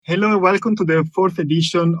Hello and welcome to the fourth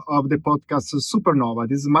edition of the podcast Supernova.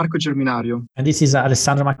 This is Marco Germinario. And this is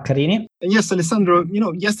Alessandro Maccarini. And yes, Alessandro,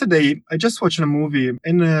 yesterday I just watched a movie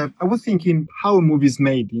and I was thinking how a movie is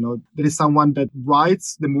made. There is someone that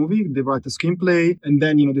writes the movie, they write a screenplay, and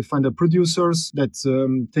then, they find the producers that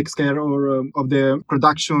takes care of the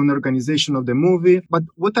production organization of the movie. But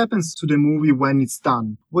what happens to the movie when it's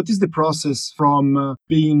done? What is the process from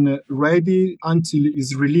being ready until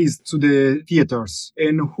it's released to the theaters?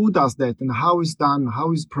 And who does that and how is done,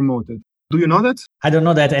 how is promoted? Do you know that? I don't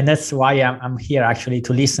know that. And that's why I'm here actually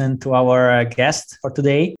to listen to our guest for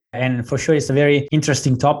today. And for sure, it's a very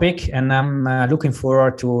interesting topic. And I'm looking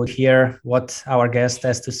forward to hear what our guest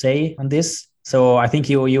has to say on this. So I think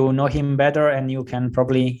you know him better and you can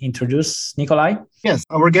probably introduce Nikolai. Yes,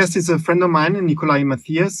 our guest is a friend of mine, Nikolai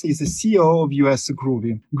Matthias. He's the CEO of US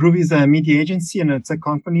Groovy. Groovy is a media agency and a tech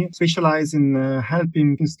company specialized in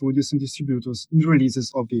helping studios and distributors in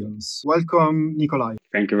releases of films. Welcome, Nikolai.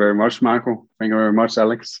 Thank you very much, Marco. Thank you very much,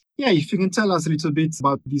 Alex. Yeah, if you can tell us a little bit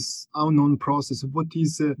about this unknown process, what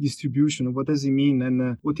is distribution, what does it mean,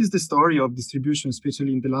 and what is the story of distribution,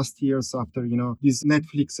 especially in the last years after, this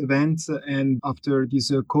Netflix event and after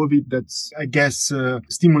this COVID that's, I guess,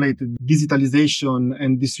 stimulated digitalization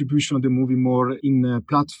and distribution of the movie more in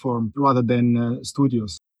platform rather than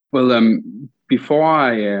studios? Well, before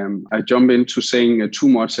I jump into saying too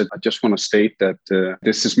much, I just want to state that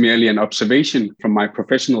this is merely an observation from my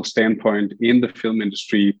professional standpoint in the film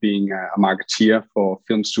industry, being a marketeer for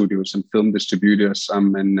film studios and film distributors.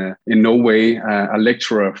 I'm in no way a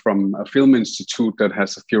lecturer from a film institute that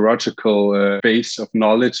has a theoretical base of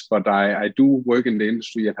knowledge, but I do work in the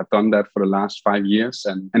industry and have done that for the last 5 years.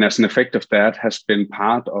 And as an effect of that, has been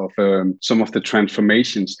part of some of the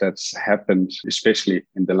transformations that's happened, especially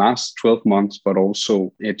in the last 12 months. But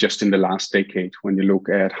also just in the last decade when you look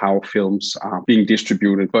at how films are being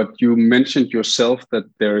distributed. But you mentioned yourself that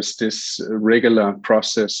there is this regular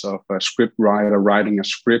process of a script writer writing a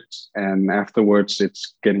script, and afterwards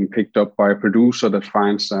it's getting picked up by a producer that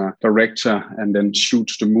finds a director and then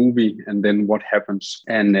shoots the movie, and then what happens.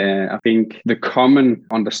 And I think the common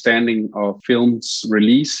understanding of film's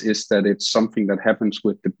release is that it's something that happens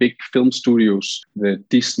with the big film studios, the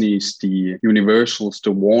Disneys, the Universals,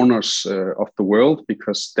 the Warners of the world,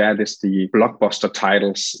 because that is the blockbuster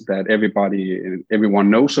titles that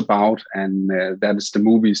everyone knows about, and that is the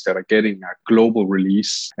movies that are getting a global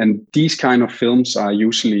release. And these kind of films are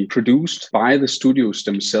usually produced by the studios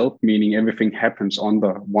themselves, meaning everything happens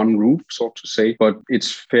under one roof, so to say. But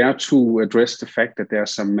it's fair to address the fact that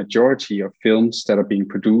there's a majority of films that are being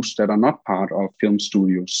produced that are not part of film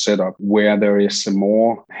studios setup, where there is a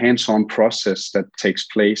more hands-on process that takes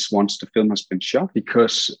place once the film has been shot,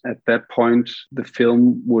 because at that point the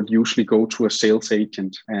film would usually go to a sales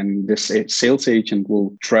agent, and this sales agent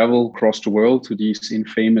will travel across the world to these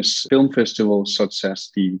infamous film festivals such as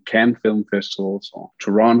the Cannes Film Festivals or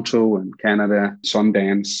Toronto and Canada,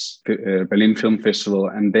 Sundance, Berlin Film Festival,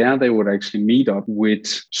 and there they would actually meet up with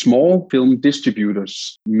small film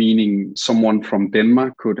distributors, meaning someone from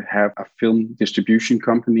Denmark could have a film distribution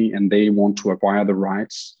company and they want to acquire the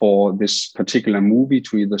rights for this particular movie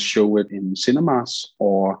to either show it in cinemas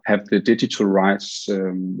or have the digital rights,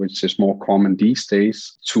 which is more common these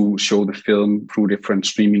days, to show the film through different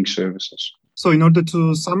streaming services. So in order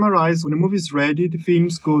to summarize, when a movie is ready, the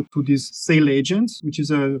films go to this sale agent, which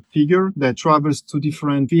is a figure that travels to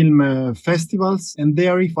different film festivals, and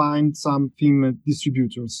there he finds some film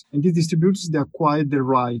distributors. And these distributors, they acquire the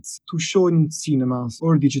rights to show in cinemas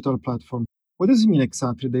or digital platform. What does it mean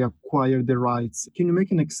exactly they acquire the rights? Can you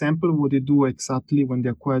make an example of what they do exactly when they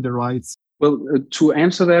acquire the rights? Well, to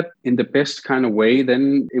answer that in the best kind of way,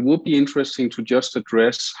 then it would be interesting to just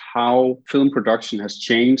address how film production has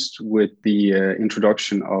changed with the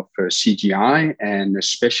introduction of CGI and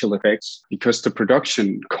special effects, because the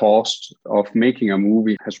production cost of making a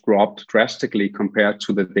movie has dropped drastically compared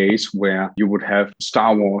to the days where you would have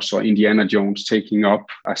Star Wars or Indiana Jones taking up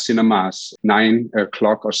a cinema's 9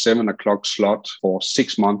 o'clock or 7 o'clock slot for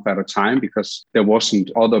 6 months at a time, because there wasn't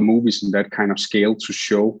other movies in that kind of scale to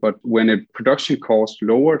show. But when production cost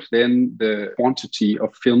lowered, then the quantity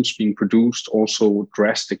of films being produced also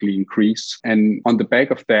drastically increased. And on the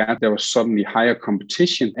back of that, there was suddenly higher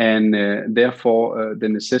competition, and therefore the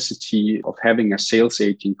necessity of having a sales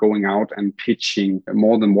agent going out and pitching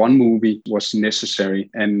more than one movie was necessary.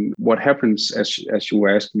 And what happens, as you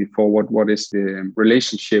were asking before, what is the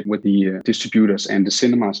relationship with the distributors and the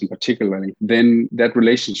cinemas in particular? Then that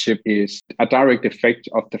relationship is a direct effect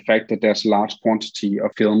of the fact that there's a large quantity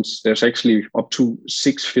of films. There's actually actually up to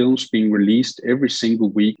 6 films being released every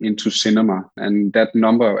single week into cinema. And that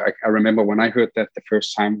number, I remember when I heard that the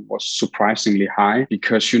first time, was surprisingly high,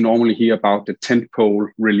 because you normally hear about the tentpole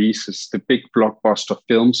releases, the big blockbuster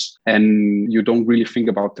films, and you don't really think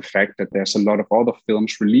about the fact that there's a lot of other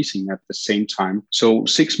films releasing at the same time. So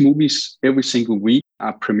 6 movies every single week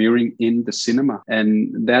are premiering in the cinema.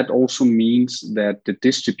 And that also means that the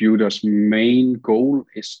distributor's main goal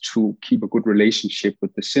is to keep a good relationship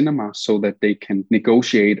with the cinema so that they can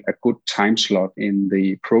negotiate a good time slot in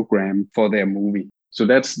the program for their movie. So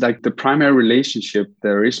that's like the primary relationship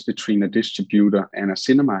there is between a distributor and a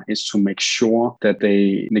cinema, is to make sure that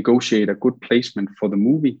they negotiate a good placement for the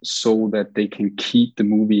movie so that they can keep the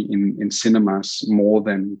movie in cinemas more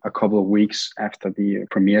than a couple of weeks after the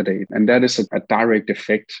premiere date. And that is a direct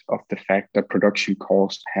effect of the fact that production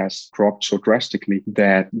cost has dropped so drastically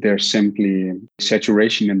that there's simply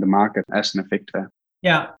saturation in the market as an effect there.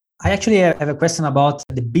 Yeah. I actually have a question about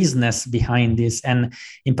the business behind this. And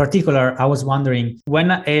in particular, I was wondering,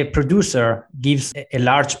 when a producer gives a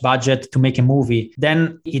large budget to make a movie,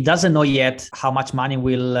 then he doesn't know yet how much money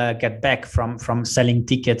will get back from selling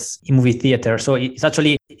tickets in movie theater. So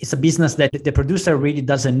it's a business that the producer really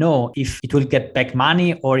doesn't know if it will get back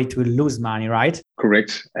money or it will lose money, right?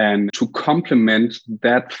 Correct. And to complement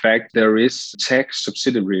that fact, there is tax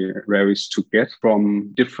subsidiaries to get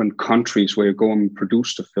from different countries where you go and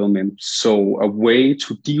produce the film in. So a way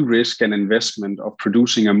to de-risk an investment of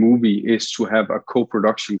producing a movie is to have a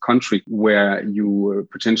co-production country where you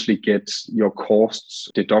potentially get your costs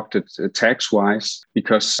deducted tax-wise,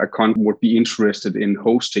 because a country would be interested in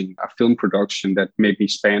hosting a film production that maybe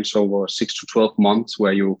spans over 6 to 12 months,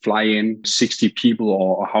 where you fly in 60 people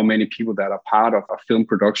or how many people that are part of a film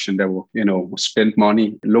production that will, spend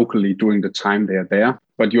money locally during the time they are there.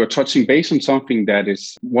 But you are touching base on something that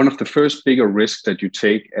is one of the first bigger risks that you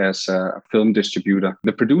take as a film distributor.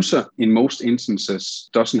 The producer, in most instances,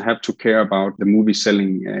 doesn't have to care about the movie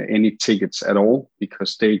selling any tickets at all,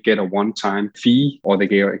 because they get a one-time fee, or they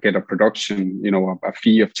get a production, a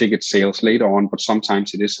fee of ticket sales later on. But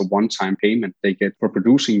sometimes it is a one-time payment they get for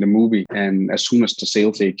producing the movie. And as soon as the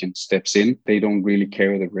sales agent steps in, they don't really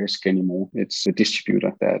carry the risk anymore. It's the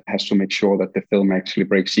distributor that has to make sure that the film actually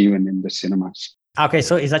breaks even in the cinemas. Okay,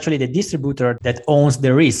 so it's actually the distributor that owns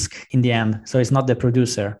the risk in the end. So it's not the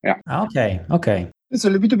producer. Yeah. Okay. It's a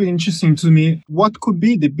little bit interesting to me. What could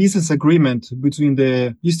be the business agreement between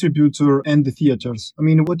the distributor and the theaters? I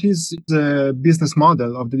mean, what is the business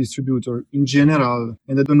model of the distributor in general?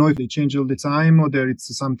 And I don't know if they change all the time or there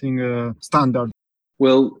it's something standard.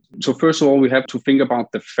 Well, so first of all, we have to think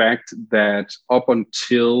about the fact that up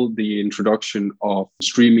until the introduction of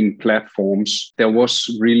streaming platforms, there was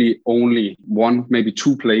really only one, maybe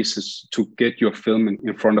 2 places to get your film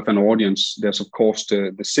in front of an audience. There's, of course,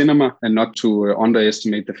 the cinema, and not to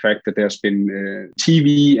underestimate the fact that there's been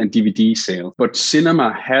TV and DVD sale. But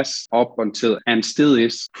cinema has up until, and still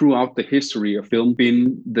is, throughout the history of film,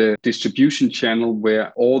 been the distribution channel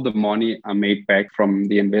where all the money are made back from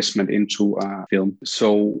the investment into a film.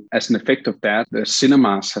 So as an effect of that, the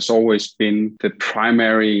cinemas has always been the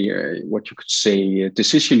primary, what you could say,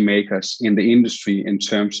 decision makers in the industry in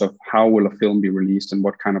terms of how will a film be released and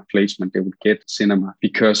what kind of placement they would get cinema.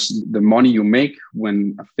 Because the money you make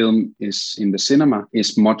when a film is in the cinema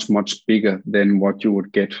is much, much bigger than what you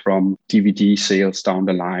would get from DVD sales down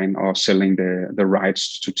the line or selling the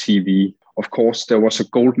rights to TV. Of course, there was a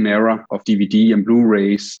golden era of DVD and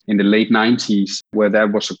Blu-rays in the late 90s where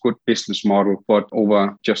that was a good business model. But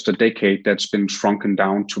over just a decade, that's been shrunken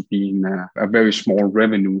down to being a very small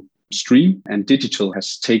revenue stream, and digital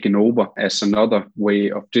has taken over as another way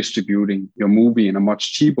of distributing your movie in a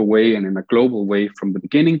much cheaper way and in a global way from the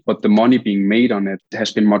beginning. But the money being made on it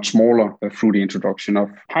has been much smaller through the introduction of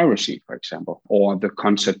piracy, for example, or the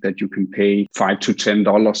concept that you can pay $5 to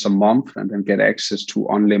 $10 a month and then get access to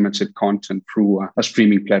unlimited content through a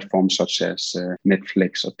streaming platform such as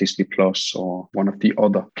Netflix or Disney Plus or one of the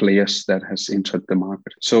other players that has entered the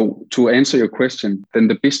market. So to answer your question, then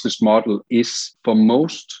the business model is, for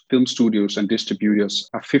most film studios and distributors,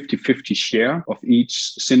 a 50-50 share of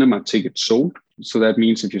each cinema ticket sold. So that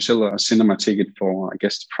means if you sell a cinema ticket for, I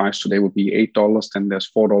guess the price today would be $8, then there's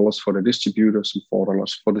 $4 for the distributors and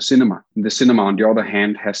 $4 for the cinema. And the cinema, on the other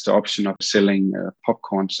hand, has the option of selling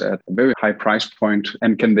popcorns at a very high price point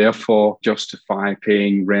and can therefore justify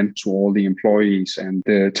paying rent to all the employees and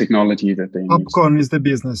the technology that they need. Popcorn is the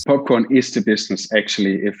business. Popcorn is the business,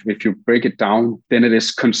 actually. If you break it down, then it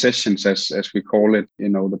is concessions, as we call it.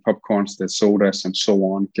 The popcorns, the sodas, and so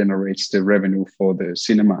on generates the revenue for the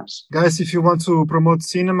cinemas. Guys, if you want to promote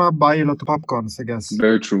cinema, buy a lot of popcorns, I guess.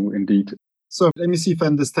 Very true, indeed. So let me see if I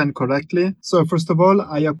understand correctly. So first of all,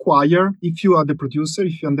 I acquire, if you are the producer,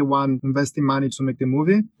 if you're the one investing money to make the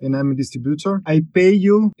movie, and I'm a distributor, I pay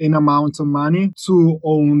you an amount of money to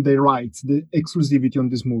own the rights, the exclusivity on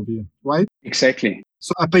this movie, right? Exactly.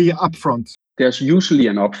 So I pay you upfront. There's usually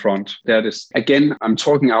an upfront. That is, again, I'm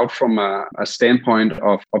talking out from a standpoint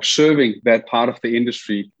of observing that part of the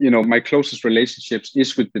industry. My closest relationships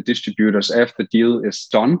is with the distributors after the deal is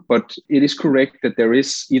done. But it is correct that there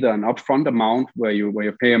is either an upfront amount where you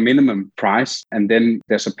pay a minimum price, and then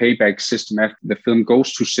there's a payback system after the film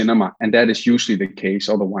goes to cinema. And that is usually the case.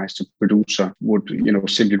 Otherwise, the producer would,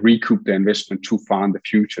 simply recoup the investment too far in the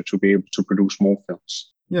future to be able to produce more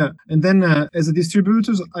films. Yeah. And then as a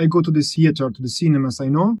distributor, I go to the theater, to the cinemas I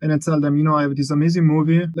know, and I tell them, I have this amazing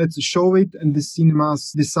movie. Let's show it. And the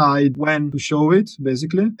cinemas decide when to show it,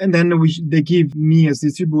 basically. And then they give me as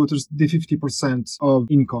distributors the 50% of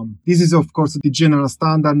income. This is, of course, the general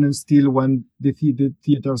standard, and still when the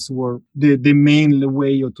theaters were the main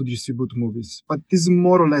way to distribute movies. But this is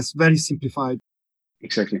more or less very simplified.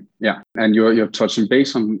 Exactly. Yeah. And you're touching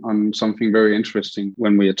base on something very interesting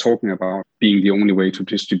when we are talking about being the only way to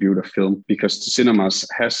distribute a film, because the cinemas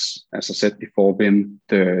has, as I said before, been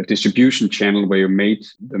the distribution channel where you made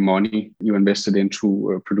the money you invested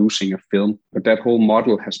into producing a film. But that whole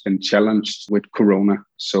model has been challenged with Corona.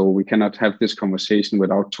 So we cannot have this conversation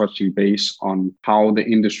without touching base on how the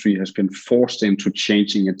industry has been forced into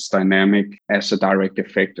changing its dynamic as a direct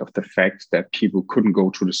effect of the fact that people couldn't go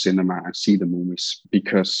to the cinema and see the movies.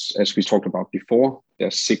 Because as we talked about before,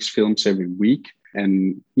 there's 6 films every week.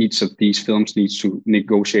 And each of these films needs to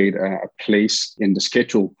negotiate a place in the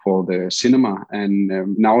schedule for the cinema. And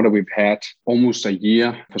now that we've had almost a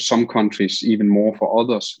year for some countries, even more for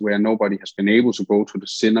others, where nobody has been able to go to the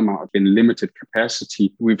cinema, in limited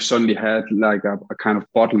capacity, we've suddenly had like a kind of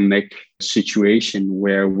bottleneck situation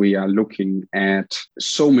where we are looking at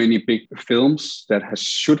so many big films that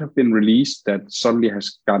should have been released that suddenly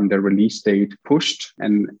has gotten their release date pushed.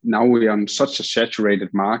 And now we are on such a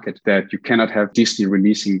saturated market that you cannot have Disney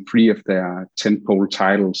releasing 3 of their tentpole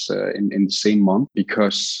titles in the same month,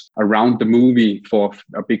 because around the movie for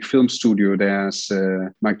a big film studio, there's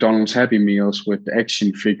McDonald's Happy Meals with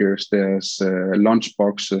action figures, there's lunch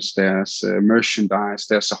boxes, there's merchandise,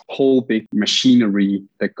 there's a whole big machinery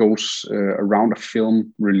that goes around a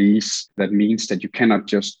film release. That means that you cannot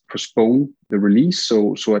just postpone the release.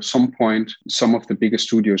 So at some point, some of the bigger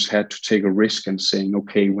studios had to take a risk and saying,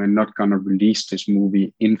 okay, we're not going to release this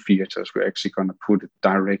movie in theaters. We're actually going to put it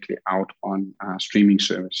directly out on a streaming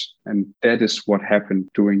service. And that is what happened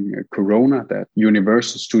during Corona, that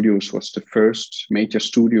Universal Studios was the first major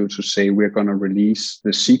studio to say, we're going to release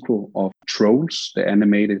the sequel of Trolls, the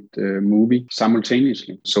animated movie,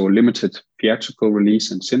 simultaneously. So limited theatrical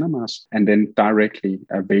release in cinemas and then directly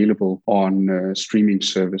available on streaming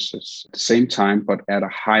services at the same time, but at a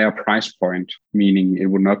higher price point, meaning it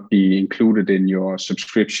would not be included in your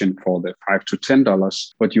subscription for the $5 to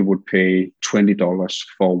 $10, but you would pay $20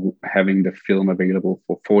 for having the film available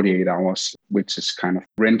for 48 hours, which is kind of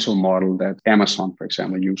rental model that Amazon, for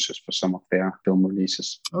example, uses for some of their film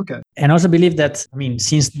releases. Okay. And I also believe that,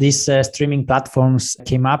 since these streaming platforms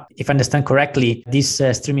came up, if I understand correctly, these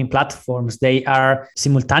streaming platforms, they are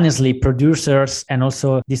simultaneously producers and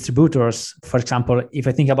also distributors. For example, if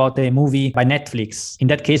I think about a movie by Netflix, in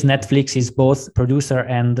that case, Netflix is both producer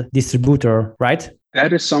and distributor, right?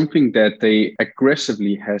 That is something that they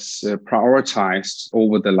aggressively has prioritized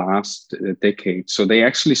over the last decade. So they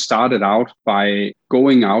actually started out by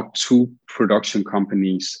going out to production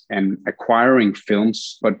companies and acquiring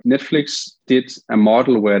films. But Netflix did a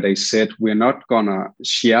model where they said, we're not going to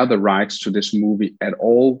share the rights to this movie at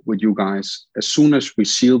all with you guys. As soon as we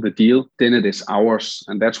seal the deal, then it is ours.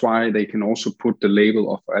 And that's why they can also put the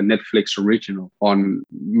label of a Netflix original on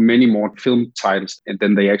many more film titles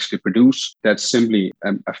than they actually produce. That's simply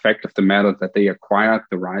a fact of the matter that they acquired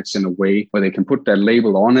the rights in a way where they can put that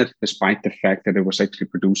label on it, despite the fact that it was actually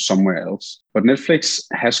produced somewhere else. But Netflix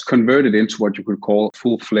has converted into what you could call a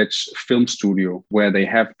full-fledged film studio, where they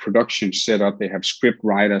have production set up, they have script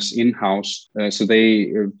writers in-house. So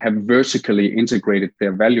they have vertically integrated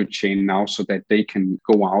their value chain now so that they can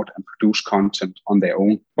go out and produce content on their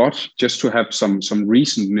own. But just to have some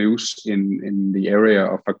recent news in the area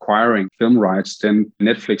of acquiring film rights, then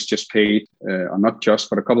Netflix just paid, or not just,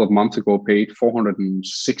 but a couple of months ago, paid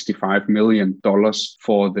 $465 million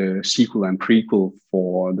for the sequel and prequel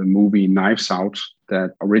for the movie Knives Out,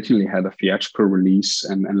 that originally had a theatrical release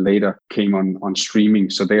and later came on streaming.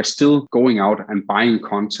 So they're still going out and buying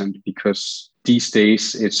content because these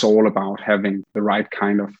days, it's all about having the right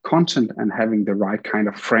kind of content and having the right kind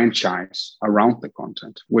of franchise around the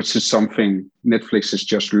content, which is something Netflix is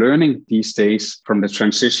just learning these days from the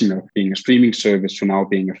transition of being a streaming service to now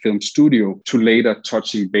being a film studio, to later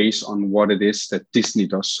touching base on what it is that Disney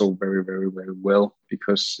does so very, very, very well.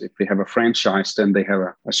 Because if they have a franchise, then they have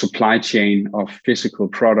a supply chain of physical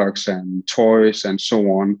products and toys and so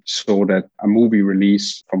on, so that a movie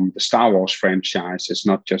release from the Star Wars franchise is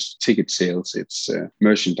not just ticket sales, it's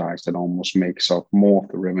merchandise that almost makes up more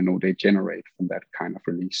of the revenue they generate from that kind of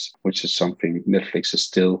release, which is something Netflix is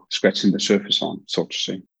still scratching the surface on, so to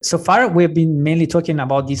say. So far, we've been mainly talking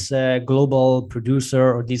about this global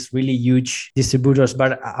producer or these really huge distributors,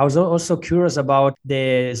 but I was also curious about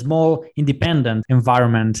the small independent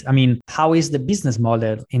environment. I mean, how is the business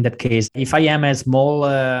model in that case? If I am a small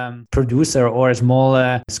producer or a small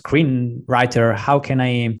screenwriter, how can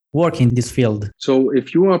I work in this field? So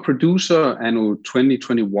if you are a producer anno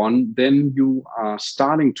 2021, then you are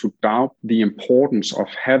starting to doubt the importance of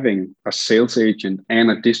having a sales agent and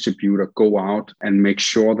a distributor go out and make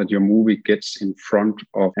sure that your movie gets in front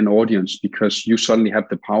of an audience, because you suddenly have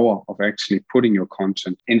the power of actually putting your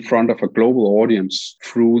content in front of a global audience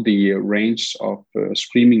through the range of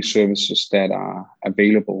streaming services that are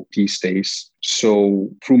available these days. So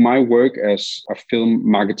through my work as a film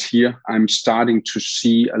marketeer, I'm starting to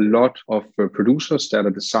see a lot of producers that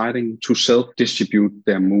are deciding to self-distribute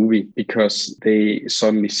their movie, because they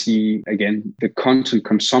suddenly see, again, the content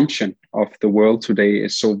consumption of the world today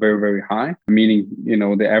is so very, very high, meaning,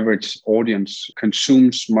 the average audience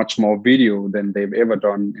consumes much more video than they've ever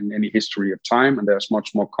done in any history of time, and there's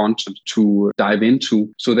much more content to dive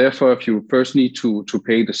into. So therefore, if you first need to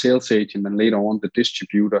pay the sales agent and later on the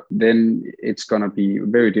distributor, then it's going to be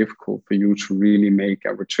very difficult for you to really make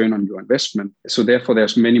a return on your investment. So therefore,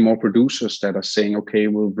 there's many more producers that are saying, okay,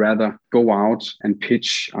 we'll rather go out and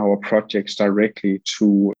pitch our projects directly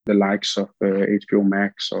to the likes of HBO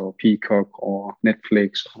Max or Peacock or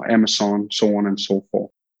Netflix or Amazon, so on and so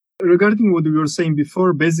forth. Regarding what we were saying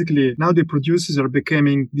before, basically now the producers are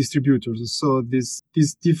becoming distributors. So these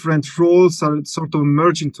different roles are sort of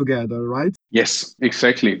merging together, right? Yes,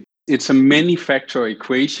 exactly. It's a many-factor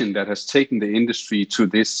equation that has taken the industry to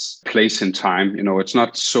this place in time. It's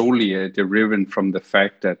not solely derived from the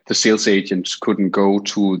fact that the sales agents couldn't go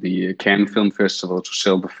to the Cannes Film Festival to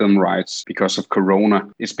sell the film rights because of Corona.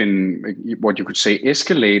 It's been, what you could say,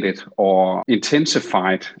 escalated or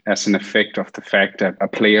intensified as an effect of the fact that a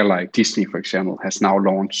player like Disney, for example, has now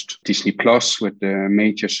launched Disney Plus with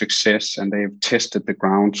major success, and they've tested the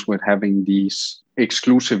grounds with having these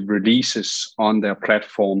exclusive releases on their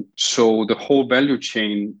platform. So the whole value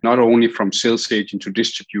chain, not only from sales agent to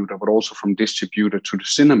distributor, but also from distributor to the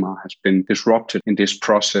cinema, has been disrupted in this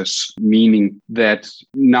process, meaning that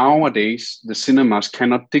nowadays the cinemas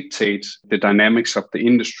cannot dictate the dynamics of the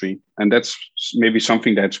industry. And that's maybe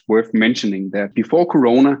something that's worth mentioning, that before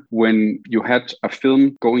Corona, when you had a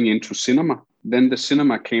film going into cinema, then the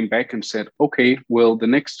cinema came back and said, okay, well, the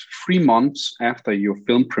next 3 months after your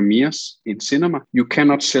film premieres in cinema, you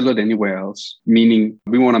cannot sell it anywhere else. Meaning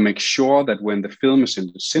we want to make sure that when the film is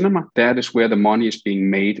in the cinema, that is where the money is being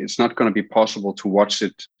made. It's not going to be possible to watch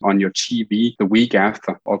it on your TV the week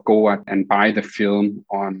after or go out and buy the film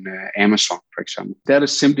on Amazon, for example. That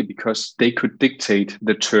is simply because they could dictate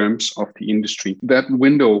the terms of the industry. That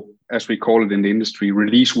window, as we call it in the industry,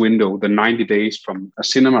 release window, the 90 days from a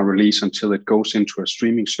cinema release until it goes into a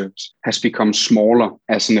streaming service, has become smaller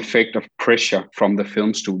as an effect of pressure from the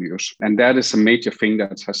film studios. And that is a major thing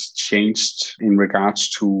that has changed in regards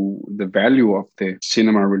to the value of the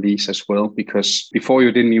cinema release as well, because before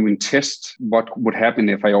you didn't even test what would happen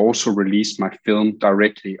if I also released my film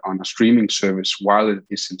directly on a streaming service while it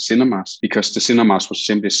is in cinemas, because the cinemas would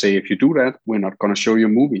simply say, if you do that, we're not going to show you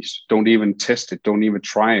movies. Don't even test it. Don't even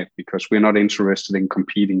try it, because we're not interested in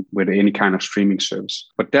competing with any kind of streaming service.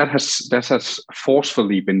 But that has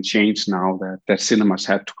forcefully been changed now that cinemas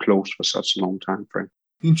had to close for such a long time frame.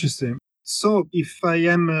 Interesting. So if I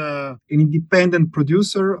am an independent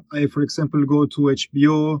producer, I, for example, go to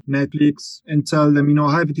HBO, Netflix, and tell them,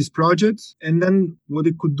 I have this project. And then what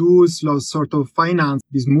they could do is sort of finance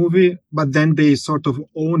this movie, but then they sort of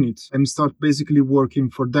own it and start basically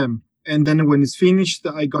working for them. And then when it's finished,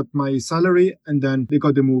 I got my salary, and then they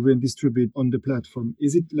got the movie and distribute on the platform.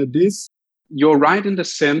 Is it like this? You're right in the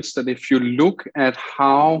sense that if you look at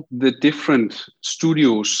how the different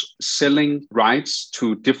studios selling rights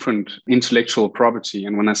to different intellectual property,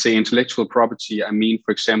 and when I say intellectual property, I mean,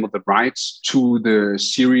 for example, the rights to the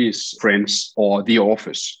series Friends or The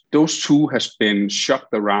Office. those two has been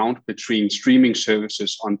shopped around between streaming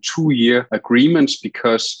services on 2-year agreements,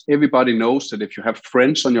 because everybody knows that if you have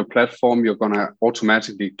Friends on your platform, you're going to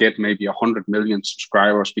automatically get maybe 100 million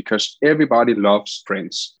subscribers, because everybody loves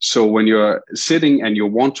Friends. So when you're sitting and you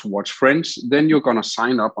want to watch Friends, then you're going to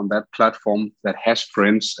sign up on that platform that has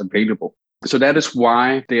Friends available. So that is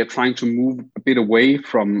why they are trying to move a bit away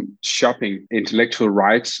from shopping intellectual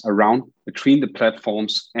rights around between the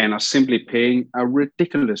platforms, and are simply paying a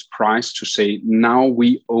ridiculous price to say, now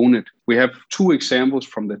we own it. We have 2 examples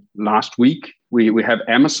from the last week. We have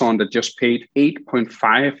Amazon that just paid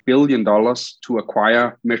 $8.5 billion to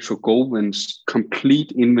acquire Metro-Goldwyn's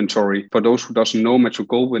complete inventory. For those who doesn't know,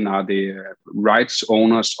 Metro-Goldwyn are the rights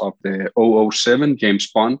owners of the 007 James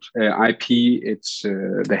Bond IP. It's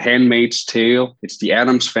The Handmaid's Tale. It's The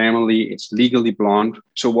Addams Family. It's Legally Blonde.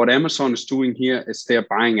 So what Amazon is doing here is they're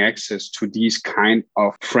buying access to these kind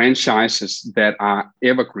of franchises that are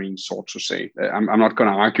evergreen, so to say. I'm not going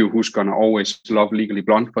to argue who's going to always love Legally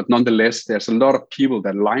Blonde, but nonetheless, there's a lot of people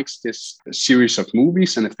that likes this series of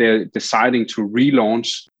movies. And if they're deciding to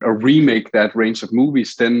relaunch or remake that range of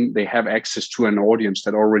movies, then they have access to an audience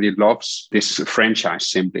that already loves this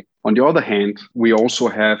franchise simply. On the other hand, we also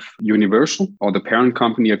have Universal, or the parent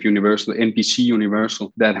company of Universal, NBC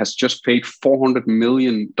Universal, that has just paid $400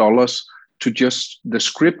 million to just the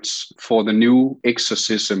scripts for the new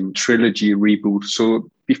Exorcism trilogy reboot. So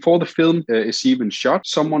before the film is even shot,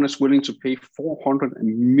 someone is willing to pay $400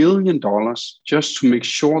 million just to make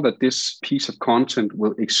sure that this piece of content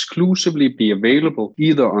will exclusively be available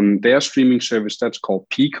either on their streaming service that's called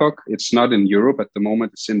Peacock. It's not in Europe at the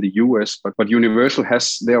moment, it's in the US, but Universal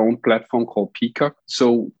has their own platform called Peacock.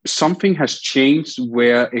 So something has changed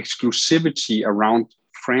where exclusivity around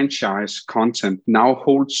franchise content now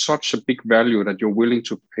holds such a big value that you're willing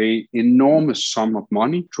to pay enormous sum of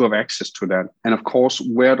money to have access to that. And of course,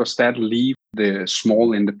 where does that leave the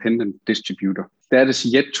small independent distributor? That is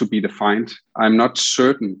yet to be defined. I'm not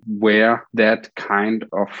certain where that kind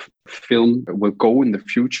of film will go in the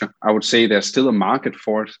future. I would say there's still a market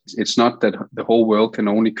for it. It's not that the whole world can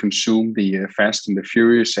only consume the Fast and the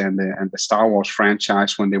Furious and the Star Wars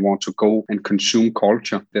franchise when they want to go and consume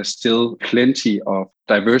culture. There's still plenty of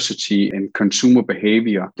diversity in consumer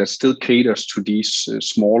behavior that still caters to these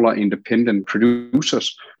smaller independent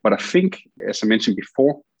producers. But I think, as I mentioned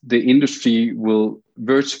before, the industry will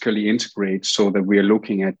vertically integrate so that we are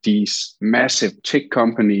looking at these massive tech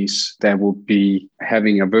companies that will be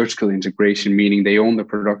having a vertical integration, meaning they own the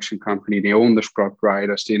production company, they own the script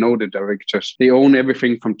writers, they know the directors, they own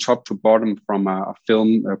everything from top to bottom, from a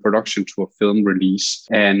film production to a film release.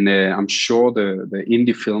 And I'm sure the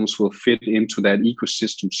indie films will fit into that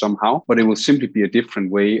ecosystem somehow, but it will simply be a different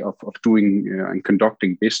way of doing and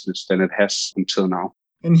conducting business than it has until now.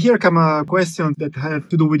 And here come a question that has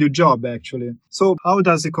to do with your job, actually. So how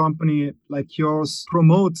does a company like yours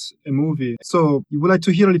promote a movie? So you would like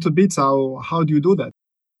to hear a little bit how do you do that?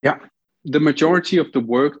 Yeah. The majority of the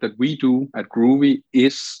work that we do at Groovy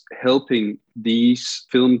is helping these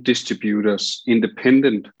film distributors,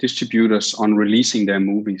 independent distributors, on releasing their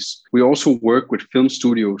movies. We also work with film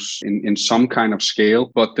studios in some kind of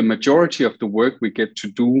scale, but the majority of the work we get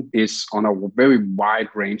to do is on a very wide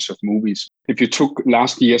range of movies. If you took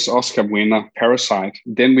last year's Oscar winner, Parasite,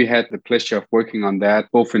 then we had the pleasure of working on that,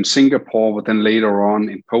 both in Singapore, but then later on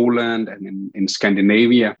in Poland and in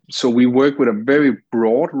Scandinavia. So we work with a very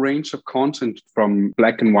broad range of content, from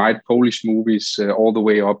black and white Polish movies all the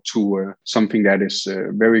way up to something that is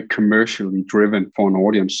very commercially driven for an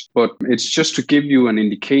audience. But it's just to give you an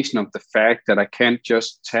indication of the fact that I can't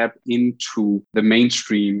just tap into the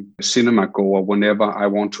mainstream cinema goer whenever I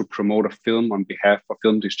want to promote a film on behalf of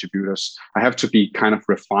film distributors. I have to be kind of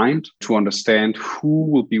refined to understand who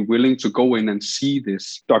will be willing to go in and see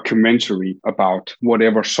this documentary about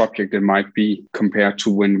whatever subject it might be, compared to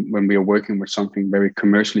when we are working with something very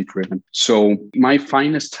commercially driven. So my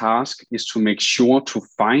finest task is to make sure to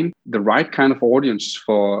find the right kind of audience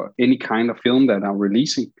for any kind of film that I'm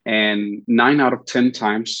releasing. And 9 out of 10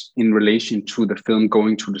 times in relation to the film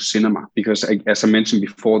going to the cinema, because as I mentioned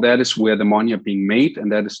before, that is where the money are being made.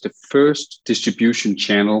 And that is the first distribution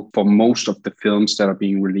channel for most of the films that are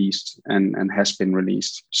being released and has been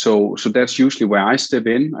released. So that's usually where I step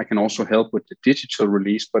in. I can also help with the digital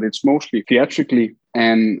release, but it's mostly theatrically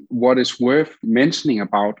And what is worth mentioning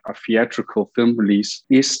about a theatrical film release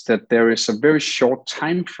is that there is a very short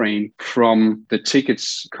time frame from the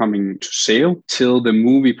tickets coming to sale till the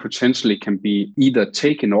movie potentially can be either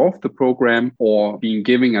taken off the program or being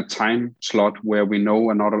given a time slot where we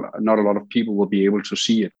know not a lot of people will be able to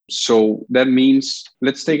see it. So that means,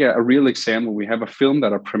 let's take a real example. We have a film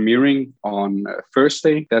that are premiering on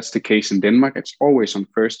Thursday. That's the case in Denmark. It's always on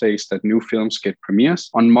Thursdays that new films get premieres.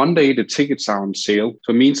 On Monday, the tickets are on sale.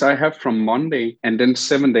 So it means I have from Monday and then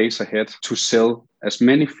 7 days ahead to sell as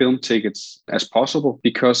many film tickets as possible,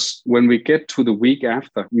 because when we get to the week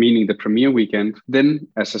after, meaning the premiere weekend, then,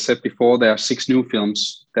 as I said before, there are 6 new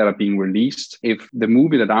films that are being released. If the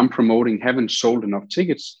movie that I'm promoting haven't sold enough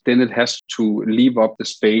tickets, then it has to leave up the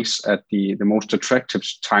space at the most attractive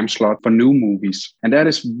time slot for new movies. And that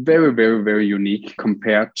is very, very, very unique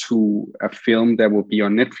compared to a film that will be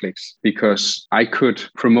on Netflix, because I could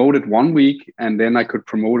promote it one week and then I could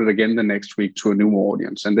promote it again the next week to a new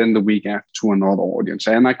audience, and then the week after to another audience.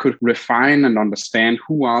 And I could refine and understand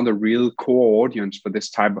who are the real core audience for this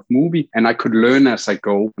type of movie. And I could learn as I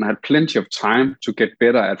go. And I had plenty of time to get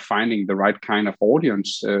better at finding the right kind of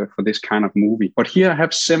audience for this kind of movie. But here I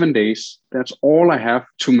have 7 days. That's all I have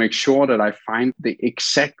to make sure that I find the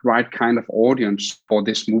exact right kind of audience for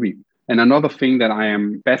this movie. And another thing that I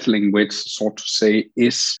am battling with, so to say,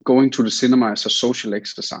 is going to the cinema as a social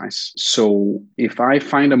exercise. So if I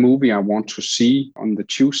find a movie I want to see on the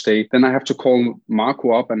Tuesday, then I have to call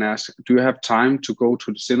Marco up and ask, do you have time to go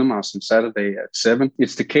to the cinemas on Saturday at 7?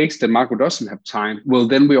 It's the case that Marco doesn't have time. Well,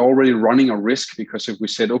 then we're already running a risk, because if we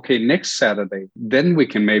said, okay, next Saturday, then we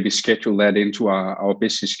can maybe schedule that into our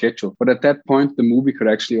busy schedule. But at that point, the movie could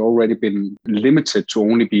actually already been limited to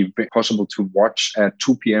only be possible to watch at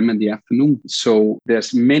 2 p.m. in the afternoon. So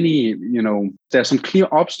there's many, there's some clear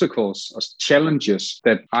obstacles or challenges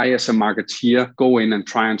that I, as a marketeer, go in and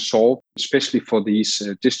try and solve, especially for these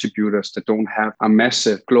distributors that don't have a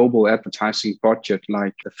massive global advertising budget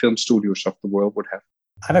like the film studios of the world would have.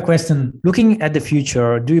 I have a question. Looking at the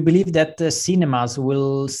future, do you believe that the cinemas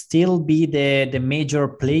will still be the major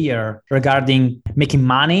player regarding making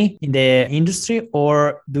money in the industry?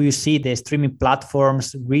 Or do you see the streaming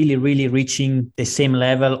platforms really, really reaching the same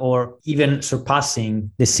level or even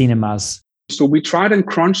surpassing the cinemas? So we tried and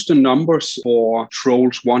crunched the numbers for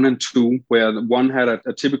Trolls 1 and 2, where one had a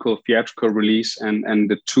typical theatrical release and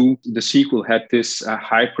the sequel had this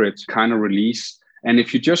hybrid kind of release. And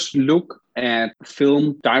if you just look at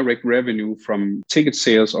film direct revenue from ticket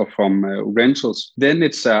sales or from rentals, then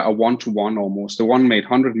it's a one-to-one almost. The one made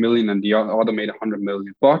 100 million and the other made 100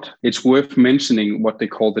 million. But it's worth mentioning what they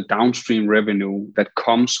call the downstream revenue that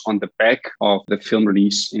comes on the back of the film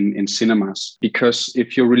release in cinemas. Because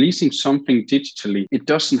if you're releasing something digitally, it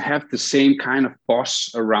doesn't have the same kind of buzz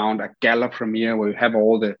around a gala premiere where you have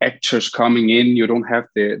all the actors coming in. You don't have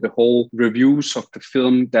the whole reviews of the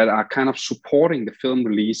film that are kind of supporting the film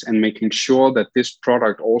release and making sure that this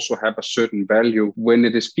product also have a certain value when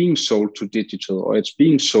it is being sold to digital or it's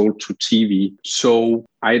being sold to TV. So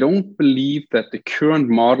I don't believe that the current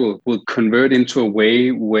model will convert into a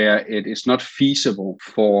way where it is not feasible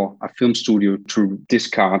for a film studio to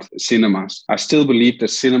discard cinemas. I still believe that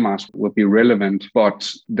cinemas will be relevant,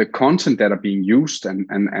 but the content that are being used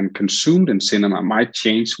and consumed in cinema might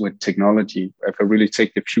change with technology. If I really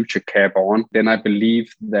take the future cap on, then I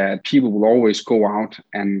believe that people will always go out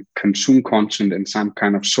and consume content in some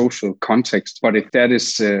kind of social context. But if that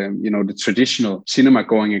is, the traditional cinema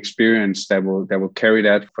going experience that will carry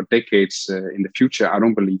that for decades in the future, I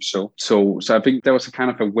don't believe so. So I think that was a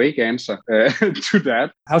kind of a vague answer to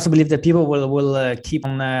that. I also believe that people will keep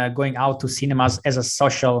on going out to cinemas as a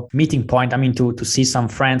social meeting point. I mean, to see some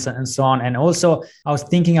friends and so on. And also, I was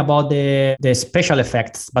thinking about the special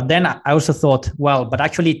effects. But then I also thought, well, but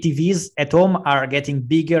actually TVs at home are getting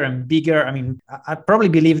bigger and bigger. I mean, I probably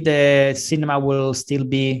believe the cinema will still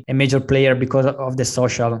be a major player because of the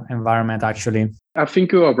social environment, actually. I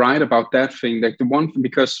think you are right about that thing. Like the one thing,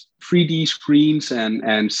 because 3D screens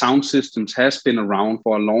and sound systems has been around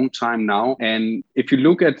for a long time now. And if you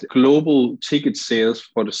look at global ticket sales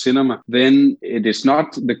for the cinema, then it is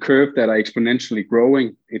not the curve that are exponentially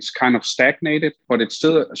growing. It's kind of stagnated, but it's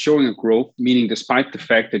still showing a growth, meaning despite the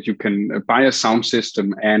fact that you can buy a sound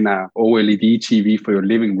system and a OLED TV for your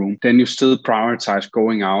living room, then you still prioritize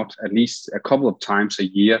going out at least a couple of times a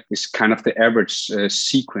year is kind of the average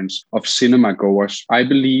sequence of cinema goers. I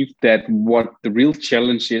believe that what the real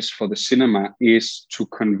challenge is for the cinema is to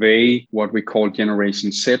convey what we call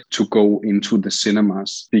Generation Z to go into the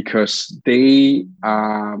cinemas, because they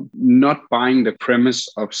are not buying the premise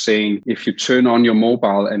of saying, if you turn on your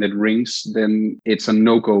mobile while and it rings, then it's a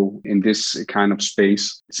no-go in this kind of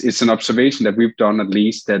space. It's an observation that we've done, at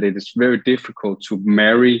least, that it is very difficult to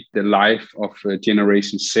marry the life of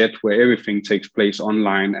Generation Z, where everything takes place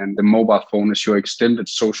online and the mobile phone is your extended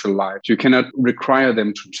social life. You cannot require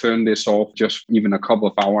them to turn this off just even a couple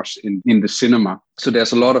of hours in the cinema. So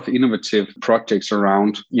there's a lot of innovative projects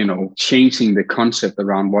around, changing the concept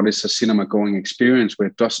around what is a cinema going experience, where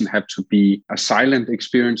it doesn't have to be a silent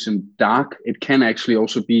experience in dark. It can actually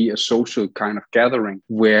also be a social kind of gathering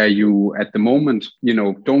where you, at the moment,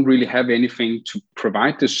 don't really have anything to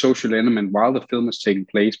provide this social element while the film is taking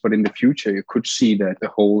place. But in the future, you could see that the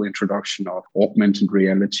whole introduction of augmented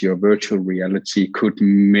reality or virtual reality could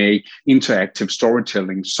make interactive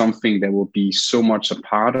storytelling something that will be so much a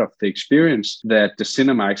part of the experience that the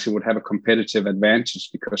cinema actually would have a competitive advantage,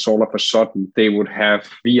 because all of a sudden they would have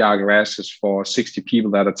VR glasses for 60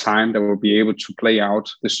 people at a time that will be able to play out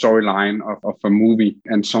the storyline of a movie,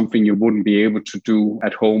 and something you wouldn't be able to do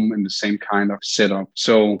at home in the same kind of setup.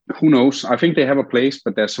 So who knows? I think they have a place,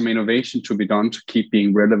 but there's some innovation to be done to keep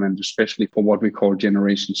being relevant, especially for what we call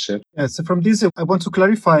Generation Z. Yeah, so from this, I want to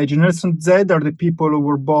clarify, Generation Z are the people who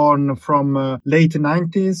were born from late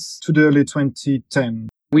 90s to the early 2010.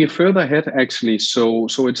 We are further ahead, actually. So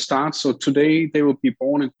it starts. So today they will be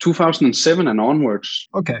born in 2007 and onwards.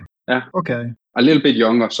 Okay. Yeah. Okay. A little bit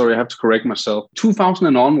younger. Sorry, I have to correct myself. 2000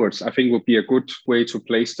 and onwards, I think, would be a good way to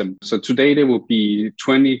place them. So today they will be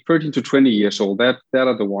 13 to 20 years old. That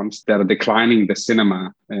are the ones that are declining the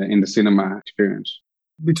cinema in the cinema experience.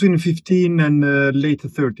 Between 15 and late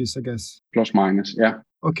 30s, I guess. Plus minus, yeah.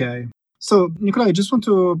 Okay. So, Nikolai, I just want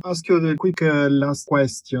to ask you the quick last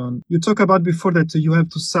question. You talked about before that you have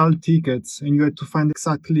to sell tickets and you have to find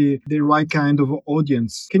exactly the right kind of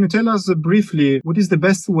audience. Can you tell us briefly what is the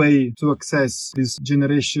best way to access this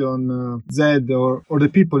Generation Z or the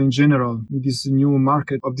people in general in this new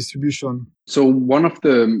market of distribution? So one of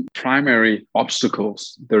the primary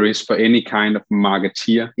obstacles there is for any kind of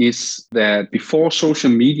marketeer is that before social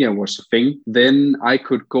media was a thing, then I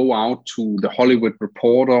could go out to the Hollywood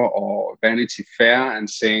Reporter or Vanity Fair and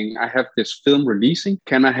saying, I have this film releasing.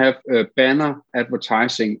 Can I have a banner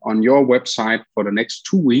advertising on your website for the next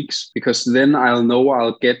 2 weeks? Because then I'll know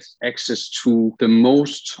I'll get access to the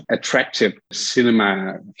most attractive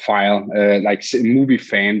cinema file, like movie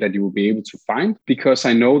fan that you will be able to find, because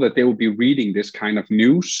I know that they will be reading this kind of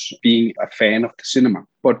news, being a fan of the cinema.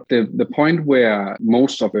 But the point where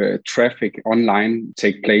most of the traffic online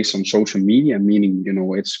take place on social media, meaning,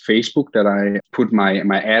 it's Facebook that I put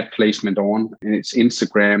my ad placement on, and it's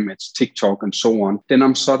Instagram, it's TikTok, and so on, then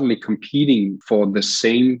I'm suddenly competing for the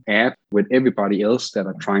same ad with everybody else that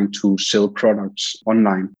are trying to sell products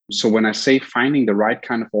online. So when I say finding the right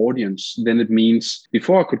kind of audience, then it means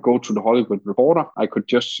before I could go to the Hollywood Reporter, I could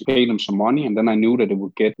just pay them some money, and then I knew that it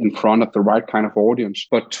would get in front of the right kind of audience.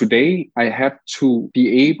 But today I have to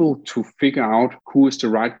be able to figure out who is the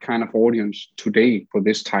right kind of audience today for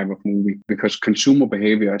this type of movie, because consumer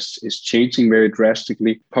behavior is changing very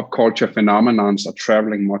drastically. Pop culture phenomenons are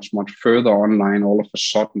traveling much, much further online all of a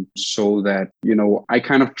sudden, so that, I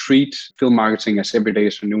kind of treat film marketing as every day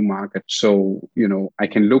is a new market. So, I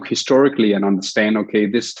can look historically and understand, okay,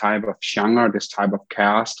 this type of genre, this type of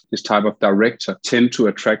cast, this type of director tend to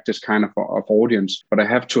attract this kind of audience. But I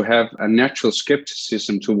have to have a natural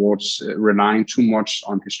skepticism towards relying too much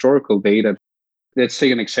on historical data. Let's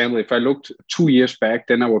take an example. If I looked 2 years back,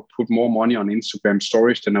 then I would put more money on Instagram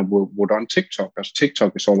stories than I would on TikTok, because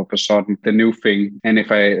TikTok is all of a sudden the new thing. And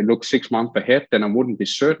if I look 6 months ahead, then I wouldn't be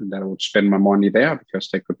certain that I would spend my money there, because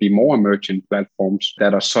there could be more emerging platforms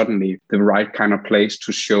that are suddenly the right kind of place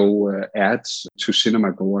to show ads to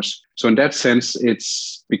cinema goers. So in that sense,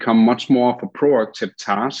 it's become much more of a proactive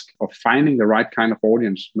task of finding the right kind of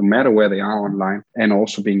audience, no matter where they are online, and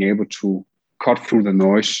also being able to cut through the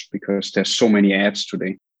noise, because there's so many ads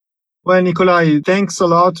today. Well, Nikolai, thanks a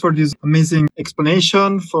lot for this amazing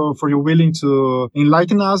explanation, for your willing to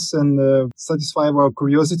enlighten us and satisfy our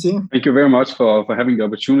curiosity. Thank you very much for having the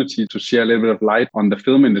opportunity to share a little bit of light on the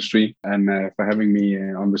film industry, and for having me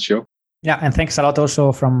on the show. Yeah, and thanks a lot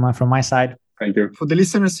also from my side. Thank you. For the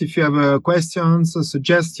listeners, if you have questions,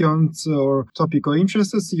 suggestions, or topic or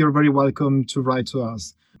interests, you're very welcome to write to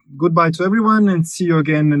us. Goodbye to everyone, and see you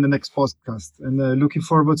again in the next podcast. And looking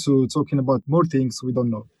forward to talking about more things we don't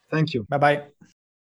know. Thank you. Bye-bye.